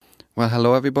Well,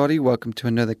 hello everybody. Welcome to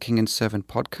another King and Servant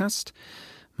podcast.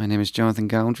 My name is Jonathan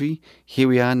Gowndry. Here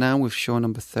we are now with show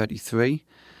number 33.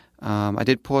 I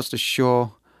did post a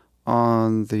show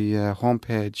on the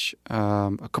homepage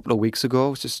a couple of weeks ago.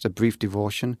 It was just a brief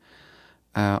devotion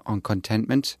on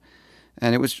contentment.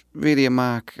 And it was really a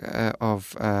mark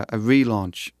of a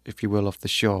relaunch, if you will, of the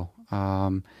show.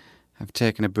 I've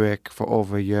taken a break for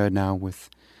over a year now with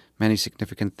many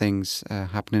significant things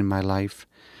happening in my life.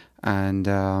 And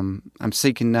I'm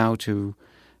seeking now to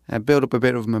build up a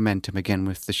bit of momentum again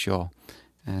with the show.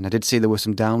 And I did see there were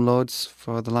some downloads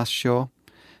for the last show.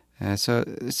 So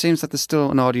it seems that there's still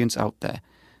an audience out there.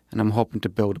 And I'm hoping to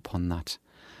build upon that.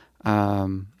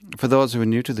 For those who are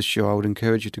new to the show, I would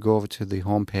encourage you to go over to the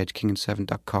homepage,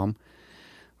 kingandservant.com.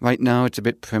 Right now it's a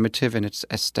bit primitive in its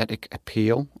aesthetic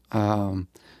appeal. But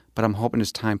I'm hoping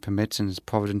as time permits and as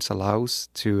Providence allows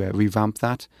to revamp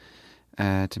that.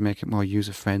 To make it more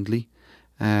user-friendly.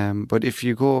 But if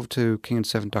you go over to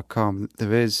kingandservant.com,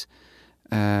 there is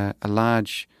a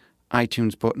large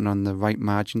iTunes button on the right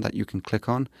margin that you can click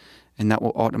on, and that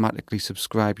will automatically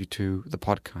subscribe you to the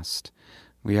podcast.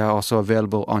 We are also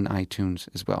available on iTunes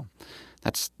as well.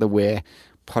 That's the way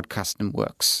podcasting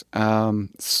works.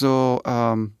 So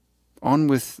on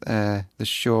with the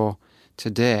show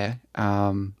today.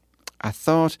 I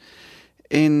thought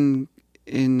in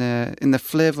the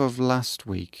flavour of last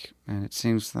week, and it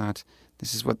seems that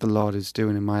this is what the Lord is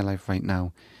doing in my life right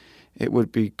now, it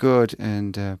would be good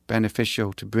and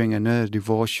beneficial to bring another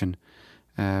devotion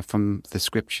from the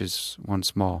Scriptures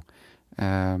once more.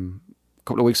 A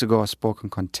couple of weeks ago I spoke on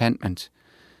contentment,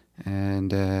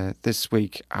 and this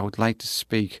week I would like to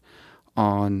speak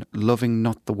on loving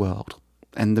not the world.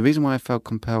 And the reason why I felt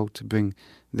compelled to bring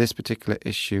this particular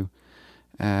issue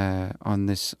on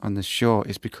this show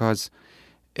is because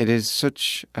it is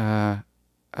such a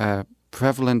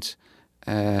prevalent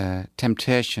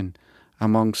temptation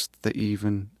amongst the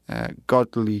even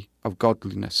godly of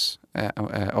godliness,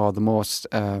 or the most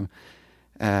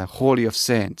holy of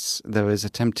saints. There is a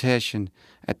temptation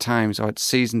at times or at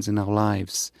seasons in our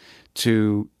lives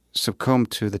to succumb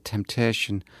to the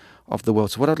temptation of the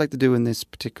world. So what I'd like to do in this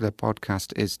particular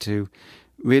podcast is to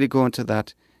really go into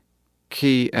that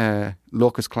key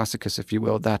locus classicus, if you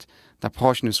will, that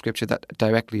portion of Scripture that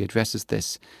directly addresses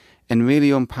this, and really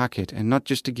unpack it, and not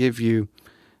just to give you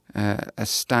a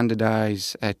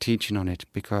standardized teaching on it,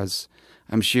 because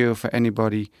I'm sure for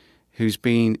anybody who's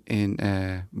been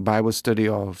in Bible study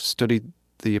or studied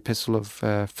the epistle of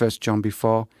 1 John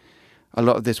before, a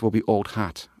lot of this will be old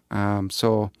hat.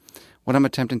 So what I'm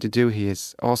attempting to do here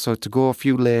is also to go a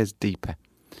few layers deeper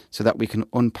so that we can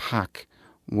unpack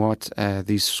what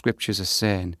these Scriptures are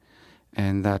saying,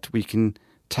 and that we can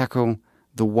tackle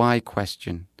the why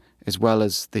question as well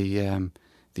as the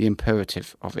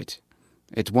imperative of it.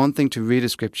 It's one thing to read a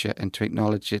Scripture and to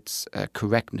acknowledge its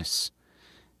correctness,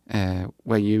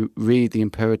 where you read the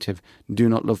imperative, do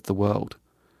not love the world,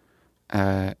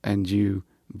 and you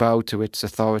bow to its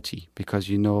authority because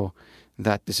you know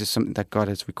that this is something that God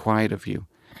has required of you.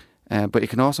 But it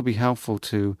can also be helpful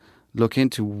to look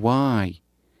into why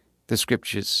the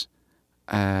Scriptures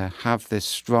have this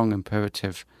strong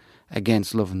imperative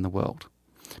against loving the world.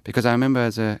 Because I remember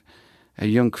as a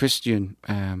young Christian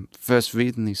first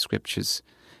reading these Scriptures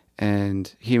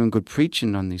and hearing good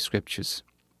preaching on these Scriptures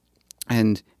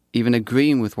and even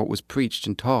agreeing with what was preached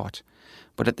and taught.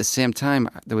 But at the same time,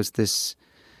 there was this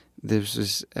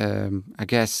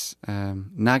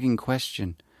nagging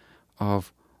question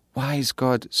of, why is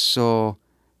God so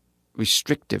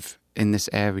restrictive in this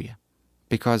area?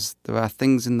 Because there are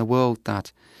things in the world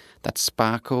that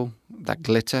sparkle, that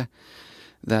glitter,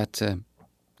 that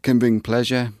can bring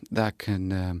pleasure, that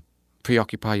can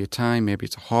preoccupy your time. Maybe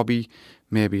it's a hobby,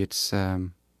 maybe it's a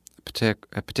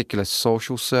particular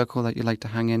social circle that you like to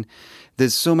hang in.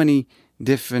 There's so many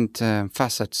different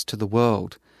facets to the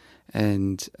world.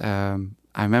 And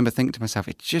I remember thinking to myself,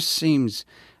 it just seems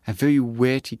a very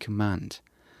weighty command.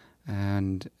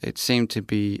 And it seemed to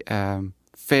be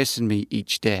facing me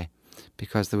each day,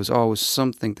 because there was always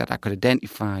something that I could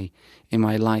identify in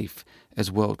my life as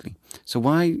worldly. So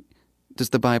why does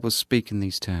the Bible speak in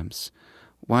these terms?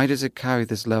 Why does it carry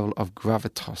this level of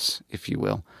gravitas, if you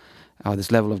will, or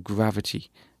this level of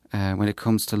gravity when it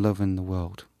comes to loving the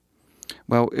world?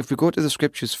 Well, if we go to the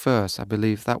Scriptures first, I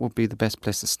believe that would be the best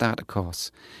place to start, of course.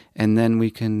 And then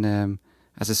we can,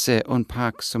 as I say,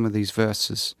 unpack some of these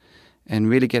verses and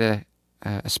really get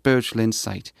a spiritual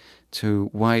insight to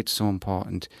why it's so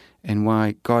important and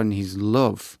why God in His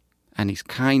love and His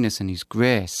kindness and His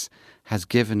grace has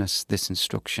given us this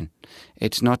instruction.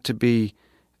 It's not to be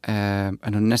an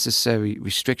unnecessary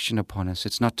restriction upon us.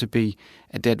 It's not to be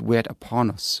a dead weight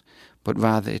upon us, but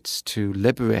rather it's to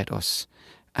liberate us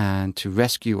and to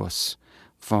rescue us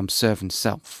from serving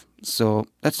self. So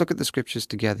let's look at the scriptures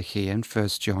together here in 1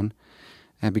 John.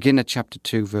 Begin at chapter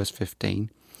 2, verse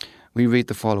 15. We read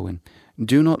the following: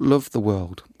 "Do not love the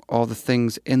world or the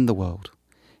things in the world.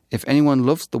 If anyone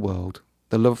loves the world,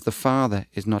 the love of the Father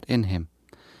is not in him.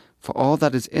 For all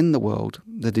that is in the world,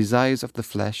 the desires of the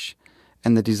flesh,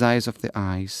 and the desires of the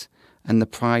eyes, and the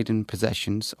pride in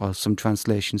possessions," or some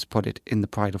translations put it, "in the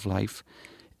pride of life,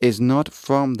 is not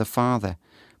from the Father,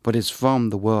 but is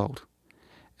from the world.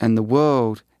 And the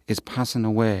world is passing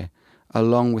away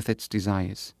along with its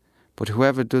desires. But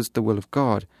whoever does the will of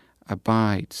God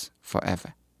abides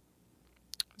forever."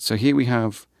 So here we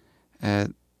have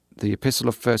the epistle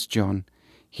of 1 John.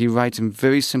 He writes in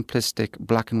very simplistic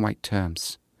black and white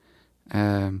terms.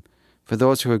 For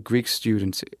those who are Greek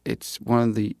students, it's one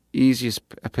of the easiest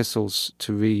epistles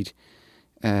to read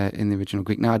in the original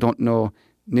Greek. Now, I don't know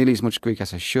nearly as much Greek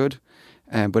as I should,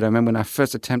 but I remember when I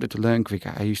first attempted to learn Greek,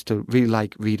 I used to really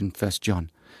like reading 1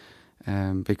 John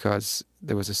because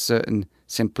there was a certain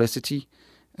simplicity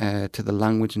to the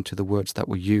language and to the words that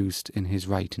were used in his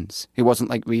writings. It wasn't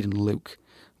like reading Luke,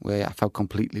 where I felt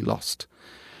completely lost.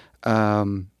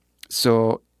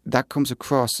 So that comes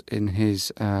across in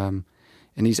his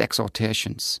in these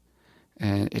exhortations.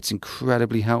 It's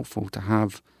incredibly helpful to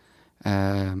have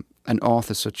an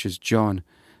author such as John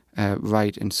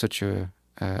write in such a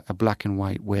black and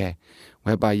white way,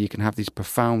 whereby you can have these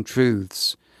profound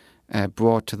truths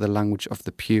brought to the language of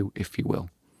the pew, if you will.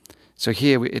 So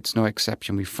here it's no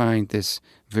exception. We find this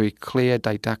very clear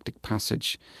didactic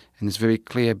passage and this very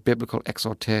clear biblical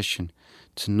exhortation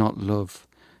to not love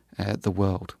the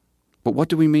world. But what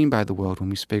do we mean by the world when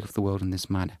we speak of the world in this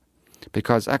manner?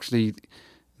 Because actually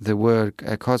the word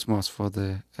cosmos for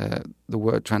the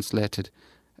word translated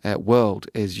world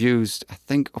is used, I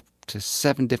think, up to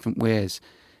 7 different ways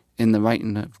in the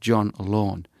writing of John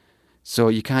alone. So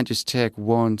you can't just take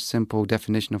one simple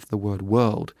definition of the word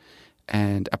world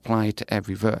and apply it to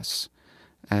every verse.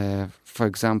 For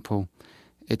example,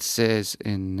 it says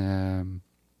in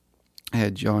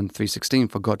John 3:16,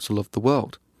 "For God so loved the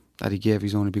world, that he gave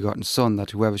his only begotten Son,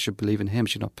 that whoever should believe in him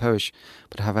should not perish,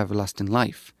 but have everlasting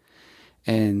life."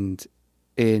 And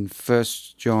in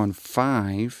 1 John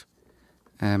 5,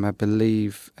 I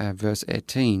believe verse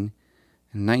 18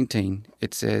 and 19,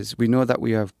 it says, "We know that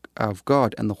we are of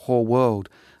God, and the whole world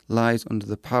lies under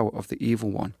the power of the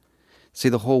evil one." See,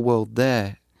 the whole world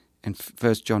there in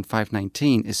 1 John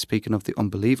 5:19 is speaking of the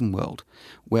unbelieving world,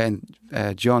 where in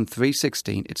John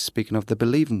 3:16 it's speaking of the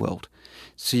believing world.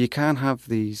 So you can't have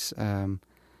these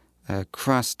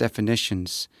crass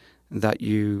definitions that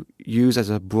you use as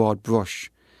a broad brush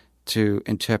to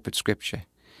interpret Scripture.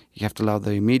 You have to allow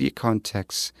the immediate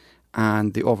context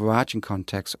and the overarching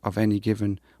context of any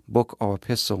given book or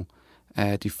epistle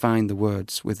define the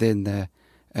words within their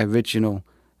original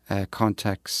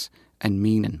context and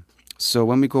meaning. So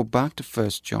when we go back to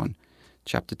 1 John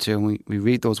chapter 2 and we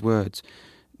read those words,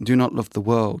 "Do not love the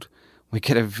world," we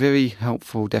get a very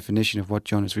helpful definition of what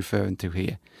John is referring to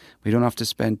here. We don't have to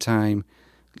spend time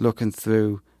looking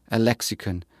through a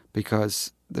lexicon,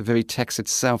 because the very text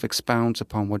itself expounds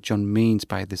upon what John means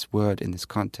by this word in this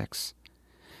context.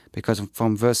 Because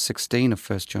from verse 16 of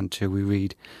 1 John 2 we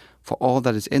read, "For all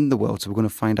that is in the world," so we're going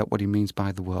to find out what he means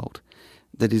by the world,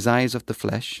 "the desires of the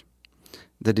flesh,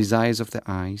 the desires of the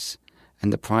eyes,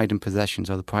 and the pride in possessions,"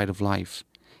 or the pride of life,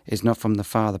 "is not from the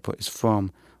Father, but is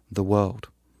from the world."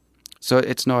 So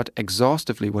it's not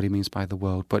exhaustively what he means by the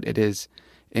world, but it is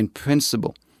in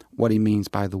principle what he means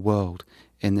by the world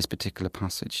in this particular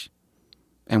passage.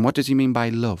 And what does he mean by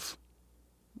love?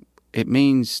 It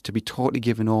means to be totally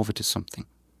given over to something.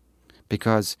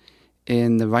 Because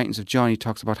in the writings of John, he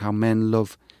talks about how men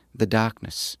love the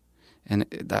darkness. And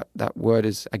that word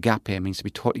is agape, it means to be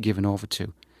totally given over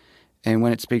to. And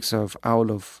when it speaks of our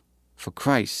love for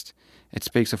Christ, it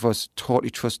speaks of us totally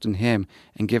trusting him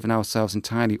and giving ourselves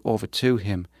entirely over to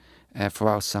him for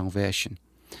our salvation.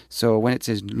 So when it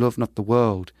says love not the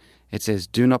world, it says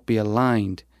do not be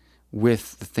aligned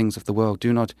with the things of the world.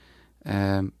 Do not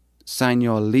sign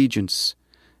your allegiance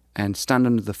and stand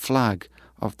under the flag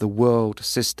of the world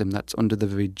system that's under the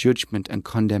very judgment and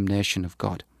condemnation of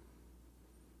God.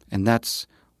 And that's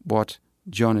what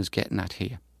John is getting at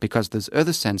here. Because there's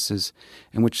other senses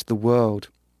in which the world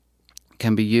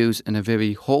can be used in a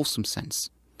very wholesome sense.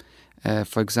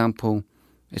 For example,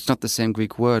 it's not the same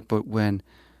Greek word, but when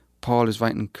Paul is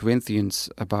writing in Corinthians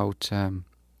about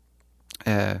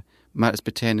matters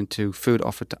pertaining to food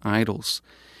offered to idols,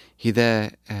 he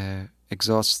there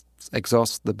exhorts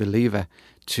the believer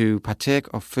to partake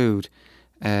of food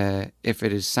if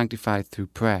it is sanctified through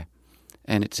prayer.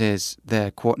 And it says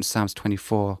there, quoting Psalms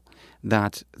 24,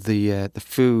 that the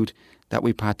food that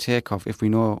we partake of, if we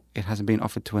know it hasn't been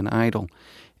offered to an idol,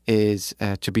 is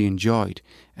to be enjoyed,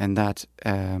 and that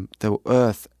the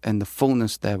earth and the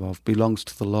fullness thereof belongs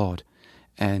to the Lord,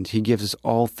 and He gives us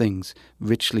all things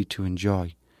richly to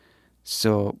enjoy.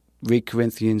 So read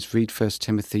Corinthians, read 1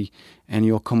 Timothy, and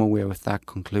you'll come away with that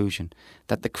conclusion,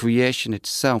 that the creation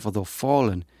itself, although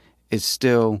fallen, is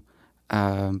still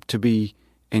to be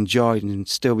enjoyed and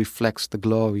still reflects the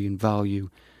glory and value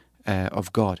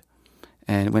of God.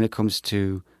 And when it comes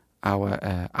to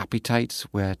our appetites,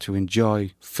 we're to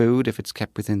enjoy food if it's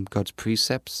kept within God's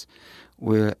precepts.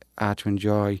 We are to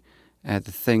enjoy the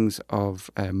things of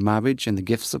marriage and the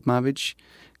gifts of marriage,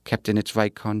 kept in its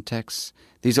right context.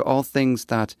 These are all things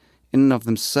that in and of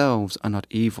themselves are not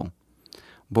evil.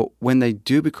 But when they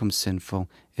do become sinful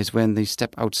is when they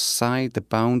step outside the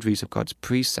boundaries of God's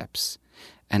precepts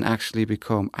and actually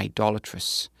become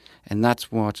idolatrous. And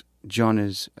that's what John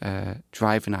is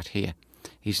driving at here.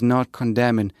 He's not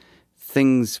condemning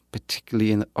things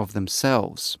particularly of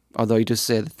themselves, although he does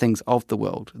say the things of the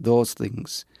world, those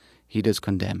things he does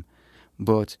condemn.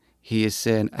 But he is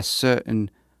saying a certain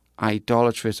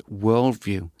idolatrous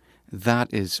worldview,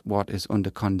 that is what is under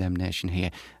condemnation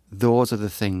here. Those are the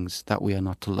things that we are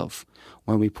not to love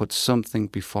when we put something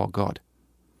before God.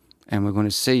 And we're going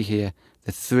to see here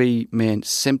the three main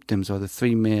symptoms or the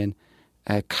three main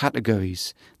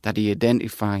categories that he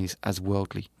identifies as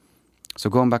worldly. So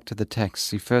going back to the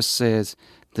text, he first says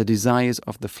the desires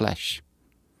of the flesh.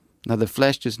 Now the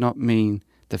flesh does not mean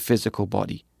the physical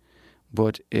body,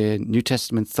 but in New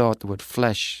Testament thought the word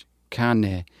flesh,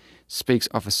 carne, speaks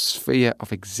of a sphere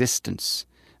of existence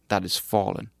that is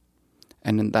fallen.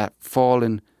 And in that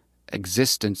fallen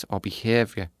existence or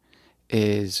behavior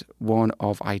is one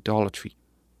of idolatry.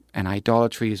 And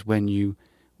idolatry is when you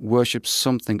worship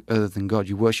something other than God.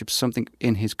 You worship something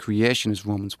in His creation, as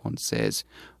Romans 1 says,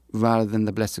 rather than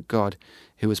the blessed God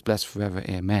who is blessed forever.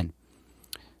 Amen.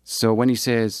 So when he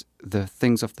says the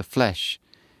things of the flesh,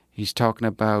 he's talking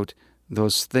about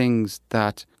those things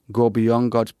that go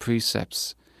beyond God's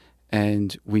precepts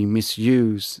and we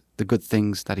misuse the good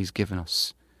things that He's given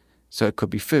us. So it could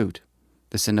be food.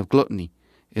 The sin of gluttony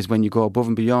is when you go above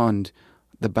and beyond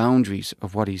the boundaries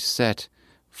of what He's set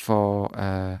for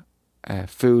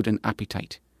food and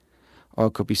appetite. Or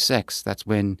it could be sex. That's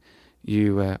when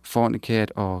you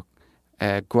fornicate or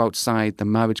go outside the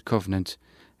marriage covenant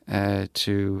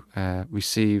to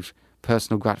receive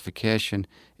personal gratification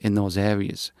in those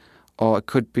areas. Or it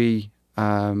could be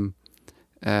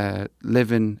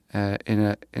living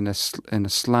in a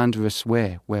slanderous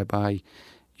way, whereby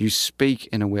you speak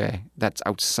in a way that's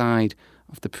outside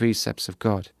of the precepts of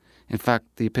God. In fact,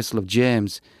 the Epistle of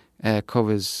James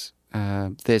covers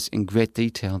this in great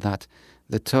detail, that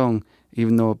the tongue,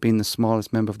 even though being the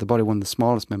smallest member of the body, one of the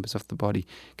smallest members of the body,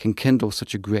 can kindle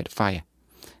such a great fire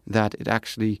that it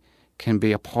actually can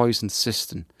be a poison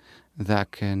cistern that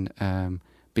can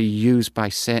be used by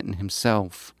Satan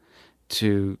himself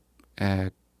to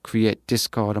create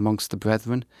discord amongst the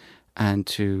brethren and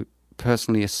to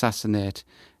personally assassinate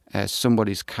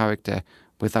somebody's character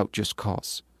without just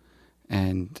cause.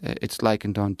 And it's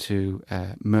likened unto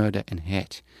murder and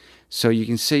hate. So you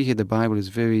can see here the Bible is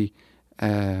very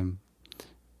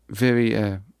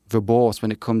verbose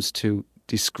when it comes to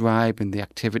describing the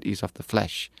activities of the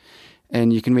flesh.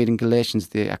 And you can read in Galatians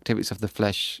the activities of the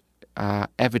flesh are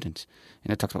evident.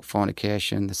 And it talks about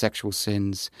fornication, the sexual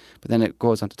sins, but then it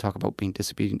goes on to talk about being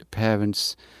disobedient to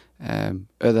parents,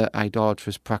 other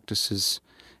idolatrous practices,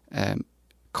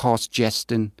 coarse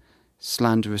jesting,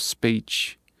 slanderous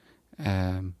speech.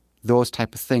 Those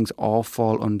type of things all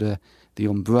fall under the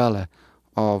umbrella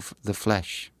of the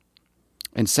flesh.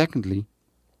 And secondly,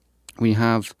 we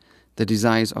have the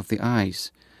desires of the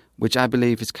eyes, which I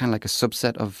believe is kind of like a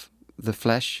subset of the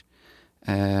flesh,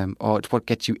 or it's what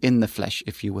gets you in the flesh,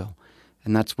 if you will.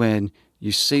 And that's when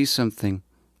you see something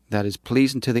that is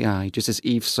pleasing to the eye, just as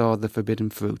Eve saw the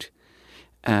forbidden fruit,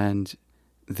 and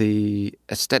the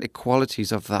aesthetic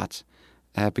qualities of that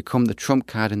become the trump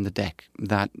card in the deck,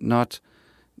 that not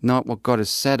what God has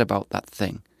said about that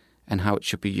thing and how it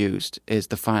should be used is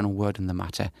the final word in the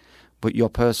matter, but your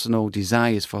personal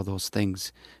desires for those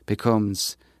things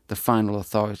becomes the final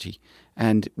authority.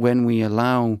 And when we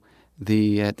allow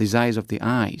the desires of the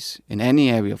eyes in any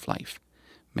area of life,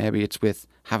 maybe it's with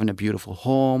having a beautiful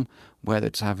home, whether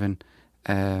it's having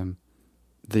the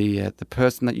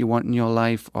person that you want in your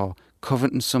life, or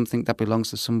coveting something that belongs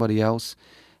to somebody else,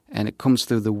 and it comes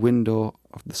through the window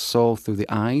of the soul, through the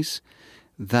eyes,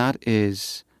 that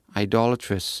is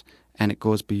idolatrous, and it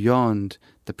goes beyond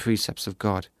the precepts of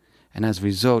God. And as a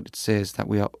result, it says that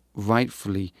we are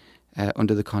rightfully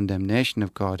under the condemnation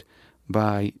of God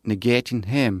by negating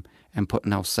Him and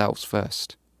putting ourselves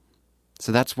first.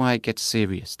 So that's why it gets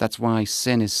serious. That's why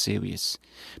sin is serious.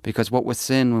 Because what we're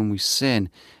saying when we sin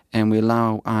and we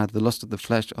allow the lust of the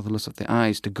flesh or the lust of the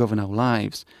eyes to govern our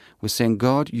lives, we're saying,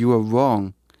 God, you are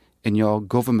wrong in your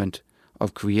government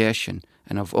of creation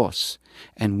and of us.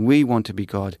 And we want to be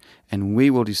God, and we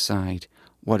will decide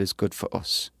what is good for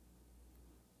us.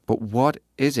 But what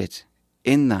is it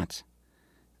in that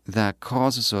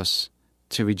causes us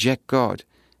to reject God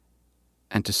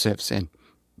and to serve sin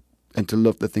and to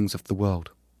love the things of the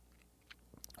world?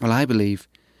 Well, I believe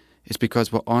it's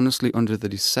because we're honestly under the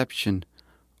deception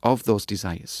of those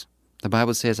desires. The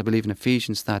Bible says, I believe in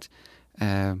Ephesians, that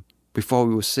before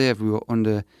we were saved, we were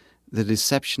under the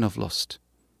deception of lust.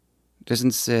 It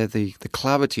doesn't say the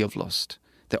clarity of lust,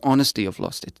 the honesty of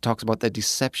lust. It talks about the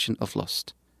deception of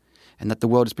lust, and that the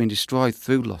world has been destroyed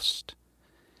through lust.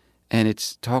 And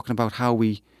it's talking about how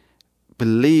we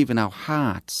believe in our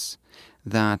hearts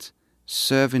that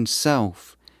serving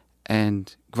self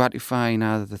and gratifying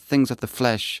either the things of the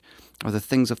flesh or the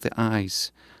things of the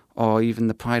eyes or even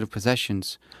the pride of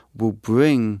possessions will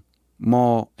bring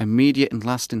more immediate and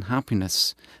lasting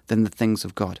happiness than the things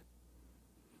of God.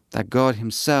 That God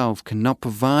Himself cannot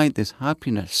provide this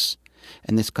happiness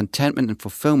and this contentment and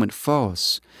fulfillment for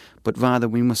us, but rather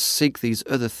we must seek these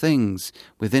other things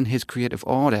within His creative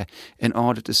order in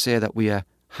order to say that we are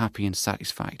happy and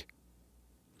satisfied.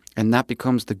 And that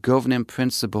becomes the governing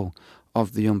principle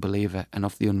of the unbeliever and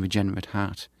of the unregenerate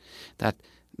heart. That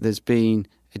there's been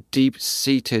a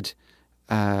deep-seated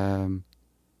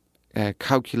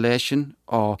calculation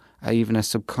or even a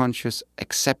subconscious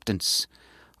acceptance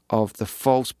of the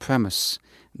false premise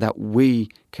that we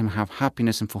can have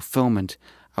happiness and fulfillment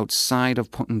outside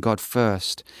of putting God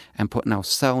first and putting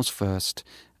ourselves first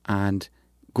and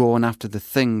going after the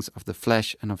things of the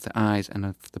flesh and of the eyes and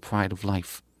of the pride of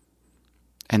life.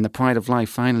 And the pride of life,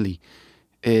 finally,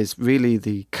 is really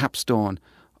the capstone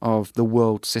of the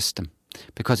world system.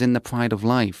 Because in the pride of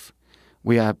life,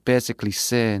 we are basically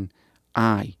saying,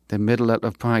 I, the middle letter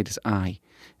of pride is I,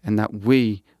 and that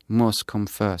we must come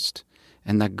first.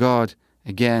 And that God,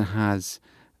 again, has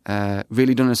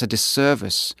really done us a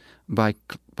disservice by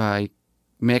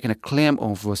making a claim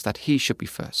over us that He should be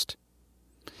first.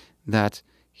 That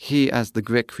He, as the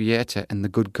great Creator and the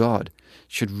good God,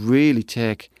 should really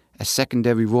take a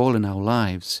secondary role in our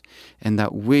lives, and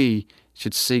that we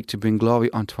should seek to bring glory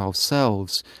unto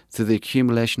ourselves through the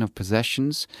accumulation of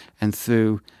possessions and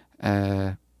through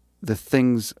the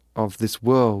things of this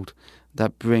world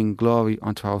that bring glory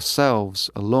unto ourselves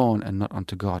alone and not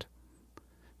unto God.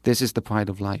 This is the pride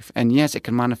of life. And yes, it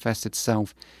can manifest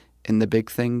itself in the big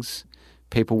things,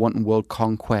 people wanting world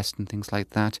conquest and things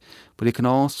like that, but it can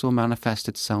also manifest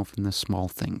itself in the small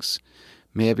things.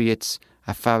 Maybe it's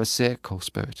a Pharisaical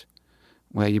spirit,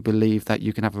 where you believe that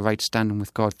you can have a right standing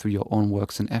with God through your own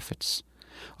works and efforts.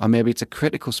 Or maybe it's a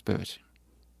critical spirit.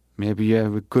 Maybe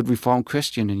you're a good Reformed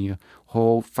Christian and you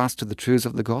hold fast to the truths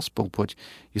of the gospel, but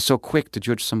you're so quick to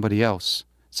judge somebody else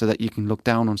so that you can look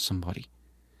down on somebody.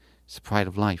 It's the pride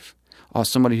of life. Or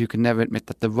somebody who can never admit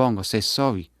that they're wrong or say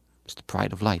sorry. It's the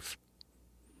pride of life.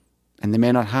 And they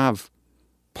may not have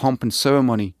pomp and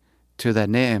ceremony to their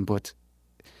name, but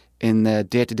in their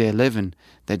day-to-day living,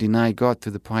 they deny God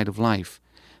through the pride of life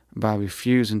by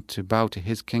refusing to bow to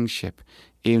His kingship,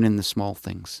 even in the small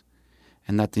things.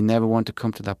 And that they never want to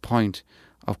come to that point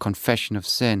of confession of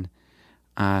sin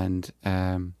and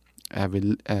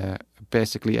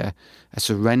basically a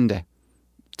surrender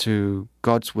to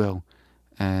God's will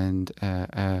and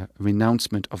a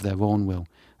renouncement of their own will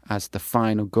as the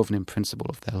final governing principle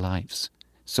of their lives.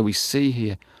 So we see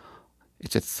here,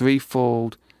 it's a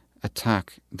threefold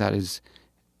attack that is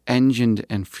engined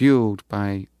and fueled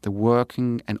by the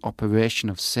working and operation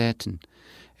of Satan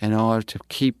in order to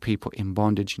keep people in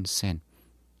bondage and sin.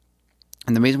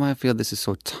 And the reason why I feel this is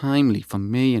so timely for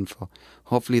me and for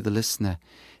hopefully the listener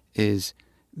is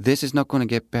this is not going to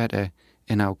get better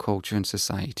in our culture and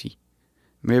society.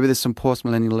 Maybe there's some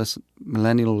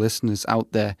post-millennial listeners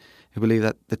out there who believe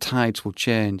that the tides will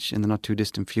change in the not too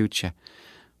distant future.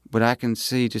 But I can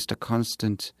see just a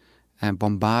constant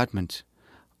bombardment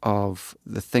of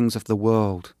the things of the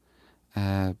world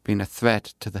being a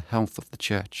threat to the health of the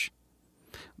church,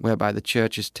 whereby the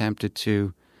church is tempted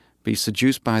to be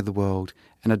seduced by the world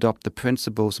and adopt the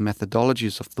principles and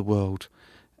methodologies of the world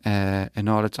in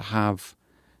order to have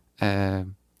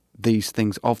these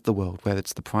things of the world, whether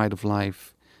it's the pride of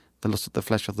life, the lust of the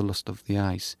flesh or the lust of the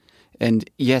eyes, And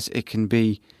yes, it can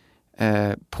be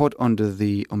put under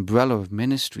the umbrella of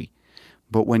ministry.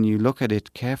 But when you look at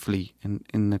it carefully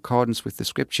in accordance with the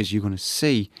scriptures, you're going to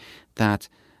see that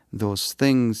those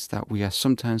things that we are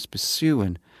sometimes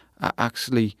pursuing are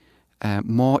actually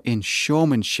more in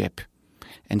showmanship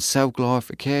and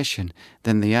self-glorification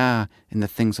than they are in the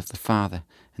things of the Father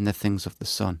and the things of the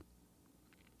Son.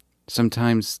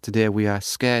 Sometimes today we are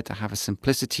scared to have a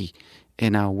simplicity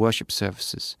in our worship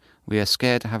services. We are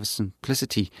scared to have a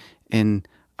simplicity in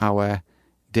our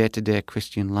day-to-day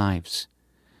Christian lives.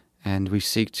 And we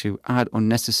seek to add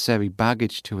unnecessary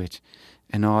baggage to it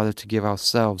in order to give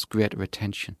ourselves greater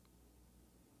attention.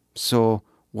 So,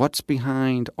 what's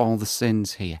behind all the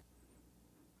sins here?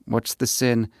 What's the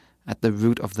sin at the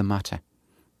root of the matter?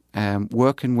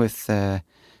 Working with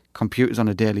computers on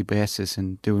a daily basis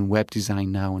and doing web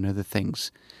design now and other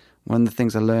things, one of the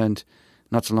things I learned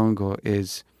not so long ago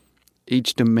is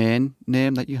each domain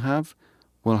name that you have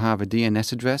will have a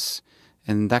DNS address,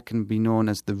 and that can be known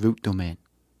as the root domain.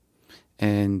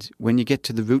 And when you get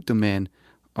to the root domain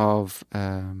of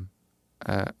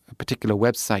a particular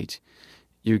website,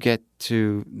 you get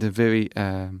to the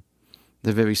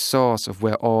very source of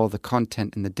where all the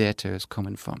content and the data is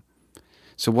coming from.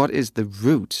 So what is the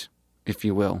root, if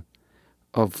you will,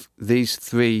 of these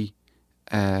three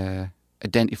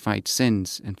identified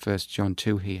sins in 1 John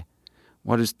 2 here?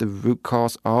 What is the root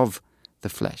cause of the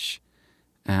flesh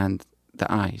and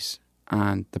the eyes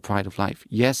and the pride of life?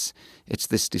 Yes, it's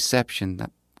this deception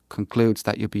that concludes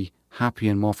that you'll be happy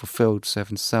and more fulfilled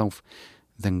serving self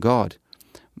than God.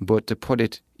 But to put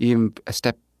it even a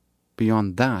step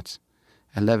beyond that,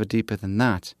 a level deeper than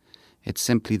that, it's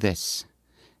simply this.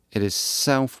 It is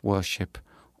self-worship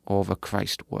over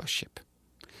Christ worship.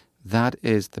 That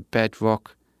is the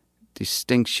bedrock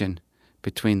distinction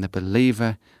between the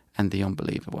believer and the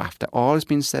unbeliever. After all has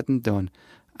been said and done,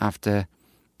 after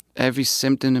every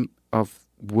symptom of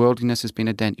worldliness has been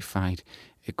identified,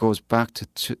 it goes back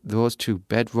to those two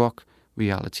bedrock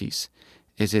realities.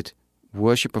 Is it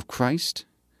worship of Christ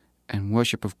and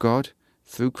worship of God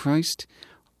through Christ,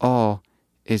 or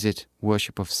is it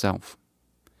worship of self?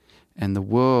 And the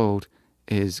world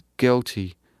is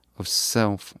guilty of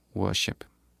self-worship.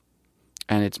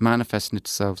 And it's manifesting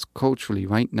itself culturally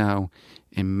right now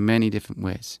in many different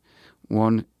ways.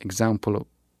 One example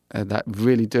that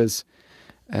really does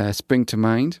spring to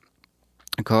mind,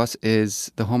 of course,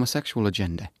 is the homosexual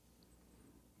agenda.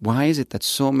 Why is it that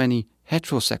so many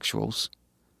heterosexuals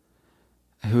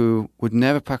who would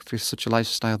never practice such a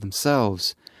lifestyle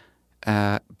themselves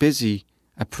are busy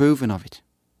approving of it?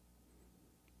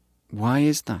 Why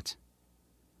is that?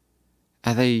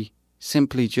 Are they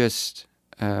simply just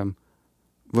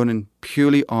running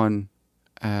purely on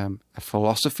a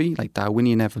philosophy like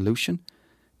Darwinian evolution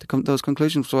to come to those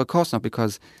conclusions? So of course not,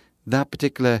 because that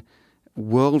particular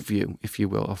worldview, if you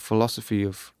will, or philosophy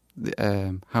of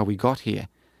how we got here,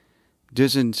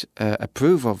 doesn't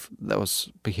approve of those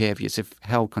behaviours if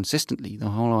held consistently. The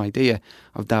whole idea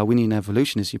of Darwinian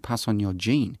evolution is you pass on your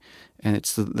gene, and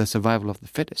it's the survival of the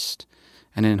fittest.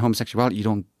 And in homosexuality, you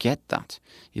don't get that.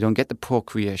 You don't get the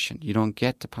procreation. You don't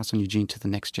get to pass on your gene to the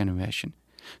next generation.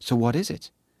 So what is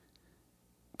it?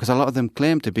 Because a lot of them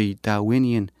claim to be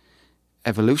Darwinian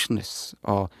evolutionists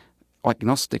or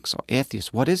agnostics or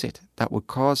atheists. What is it that would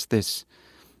cause this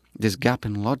gap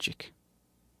in logic?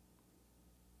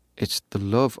 It's the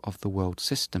love of the world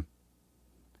system.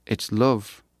 It's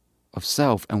love of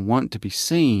self and want to be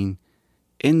seen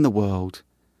in the world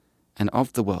and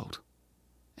of the world,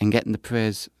 and getting the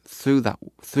praise through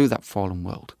that fallen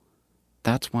world.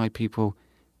 That's why people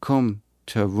come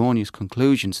to erroneous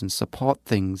conclusions and support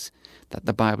things that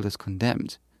the Bible has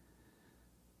condemned.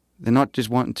 They're not just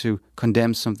wanting to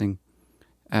condemn something,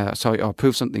 or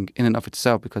prove something in and of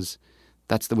itself because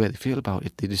that's the way they feel about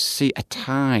it. They just see a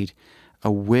tide,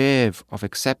 a wave of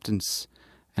acceptance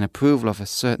and approval of a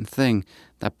certain thing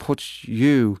that puts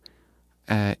you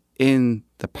in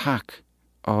the pack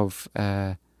of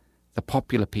the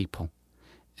popular people.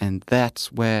 And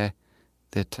that's where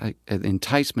the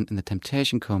enticement and the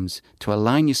temptation comes, to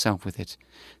align yourself with it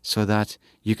so that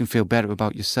you can feel better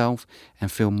about yourself and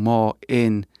feel more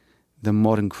in the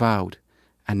modern crowd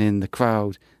and in the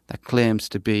crowd that claims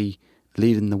to be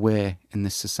leading the way in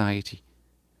this society.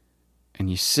 And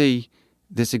you see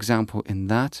this example in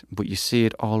that, but you see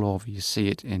it all over. You see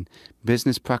it in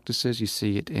business practices, you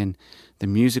see it in the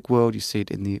music world, you see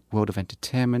it in the world of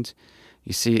entertainment,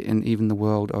 you see it in even the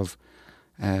world of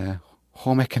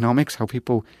home economics, how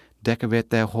people decorate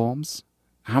their homes.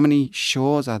 How many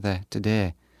shows are there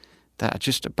today that are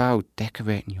just about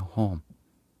decorating your home?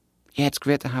 Yeah, it's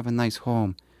great to have a nice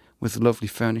home with lovely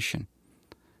furnishing,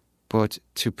 But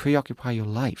to preoccupy your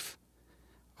life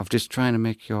of just trying to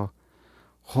make your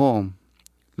home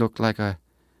look like a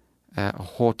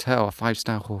hotel, a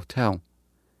 5-star hotel,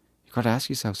 you've got to ask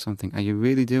yourself something. Are you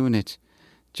really doing it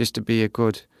just to be a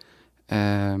good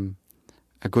neighbour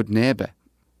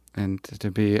and to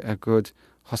be a good,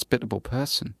 hospitable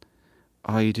person?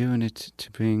 Or are you doing it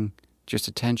to bring just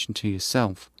attention to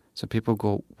yourself so people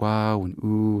go wow and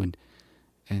ooh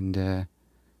and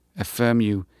affirm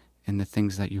you in the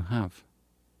things that you have?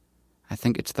 I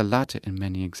think it's the latter in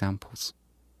many examples.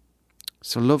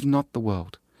 So love not the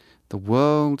world. The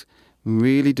world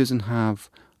really doesn't have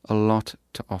a lot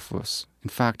to offer us. In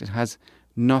fact, it has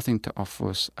nothing to offer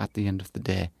us at the end of the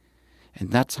day.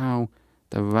 And that's how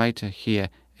the writer here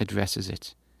addresses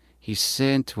it. He's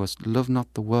saying to us, love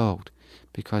not the world,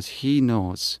 because he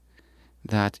knows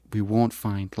that we won't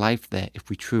find life there if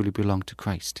we truly belong to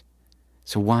Christ.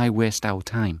 So why waste our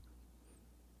time?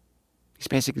 He's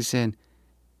basically saying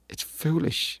it's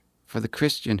foolish for the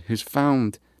Christian who's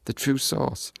found the true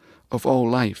source of all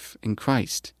life in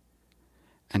Christ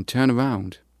and turn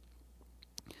around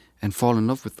and fall in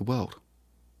love with the world.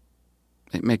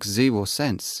 It makes zero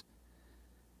sense.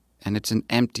 And it's an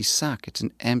empty sack. It's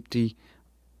an empty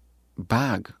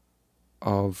bag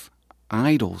of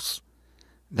idols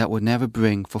that would never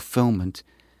bring fulfillment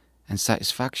and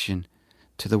satisfaction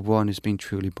to the one who's been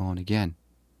truly born again.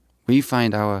 We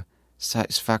find our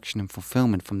satisfaction and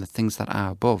fulfillment from the things that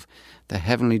are above, the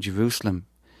heavenly Jerusalem,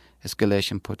 as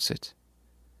Galatians puts it,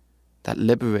 that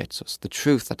liberates us, the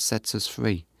truth that sets us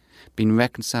free, being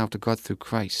reconciled to God through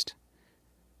Christ,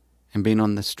 and being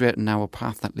on the straight and narrow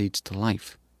path that leads to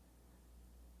life.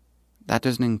 That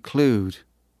doesn't include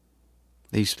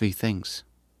these three things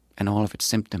and all of its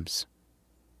symptoms.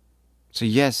 So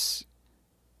yes,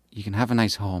 you can have a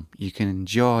nice home. You can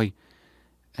enjoy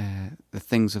the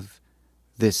things of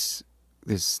this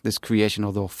creation,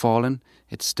 although fallen.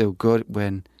 It's still good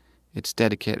when it's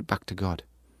dedicated back to God.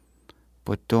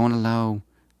 But don't allow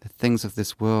the things of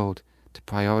this world to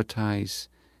prioritize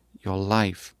your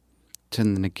life to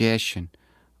the negation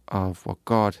of what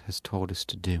God has told us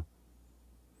to do.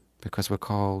 Because we're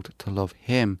called to love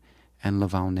Him and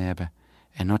love our neighbour,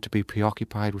 and not to be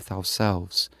preoccupied with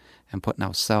ourselves and putting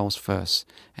ourselves first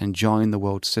and enjoying the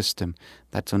world system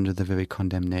that's under the very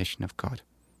condemnation of God.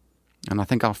 And I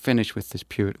think I'll finish with this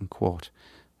Puritan quote.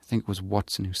 I think it was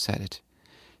Watson who said it.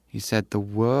 He said, the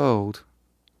world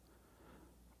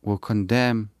will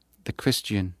condemn the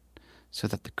Christian so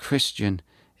that the Christian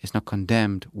is not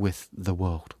condemned with the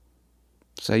world.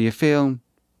 So you feel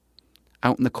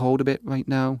out in the cold a bit right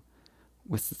now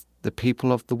with the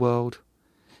people of the world.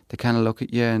 They kind of look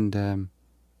at you and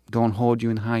don't hold you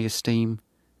in high esteem.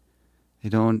 They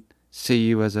don't see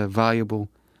you as a valuable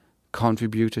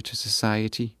contributor to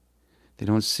society. They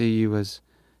don't see you as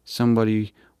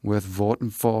somebody worth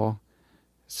voting for,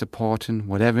 supporting,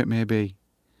 whatever it may be.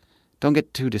 Don't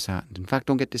get too disheartened. In fact,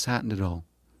 don't get disheartened at all.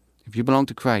 If you belong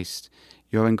to Christ,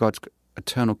 you're in God's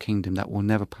eternal kingdom that will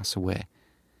never pass away.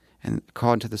 And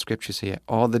according to the scriptures here,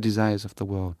 all the desires of the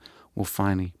world will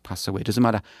finally pass away. It doesn't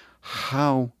matter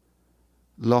how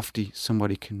lofty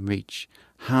somebody can reach,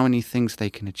 how many things they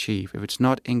can achieve. If it's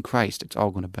not in Christ, it's all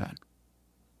going to burn.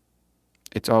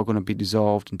 It's all going to be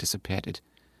dissolved and dissipated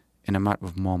in a matter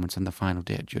of moments on the final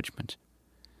day of judgment.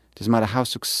 It doesn't matter how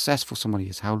successful somebody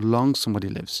is, how long somebody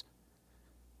lives.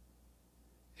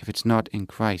 If it's not in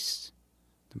Christ,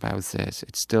 the Bible says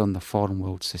it's still in the fallen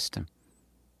world system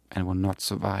and will not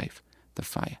survive the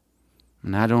fire.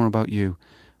 And I don't know about you,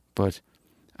 but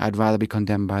I'd rather be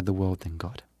condemned by the world than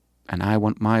God. And I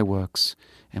want my works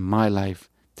and my life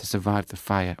to survive the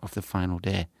fire of the final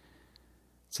day,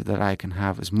 so that I can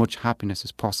have as much happiness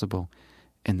as possible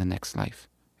in the next life,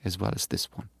 as well as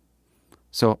this one.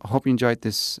 So I hope you enjoyed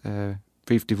this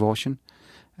brief devotion.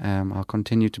 I'll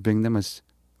continue to bring them as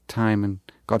time and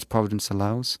God's providence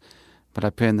allows. But I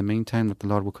pray in the meantime that the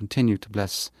Lord will continue to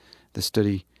bless the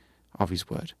study of His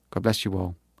Word. God bless you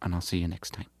all, and I'll see you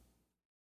next time.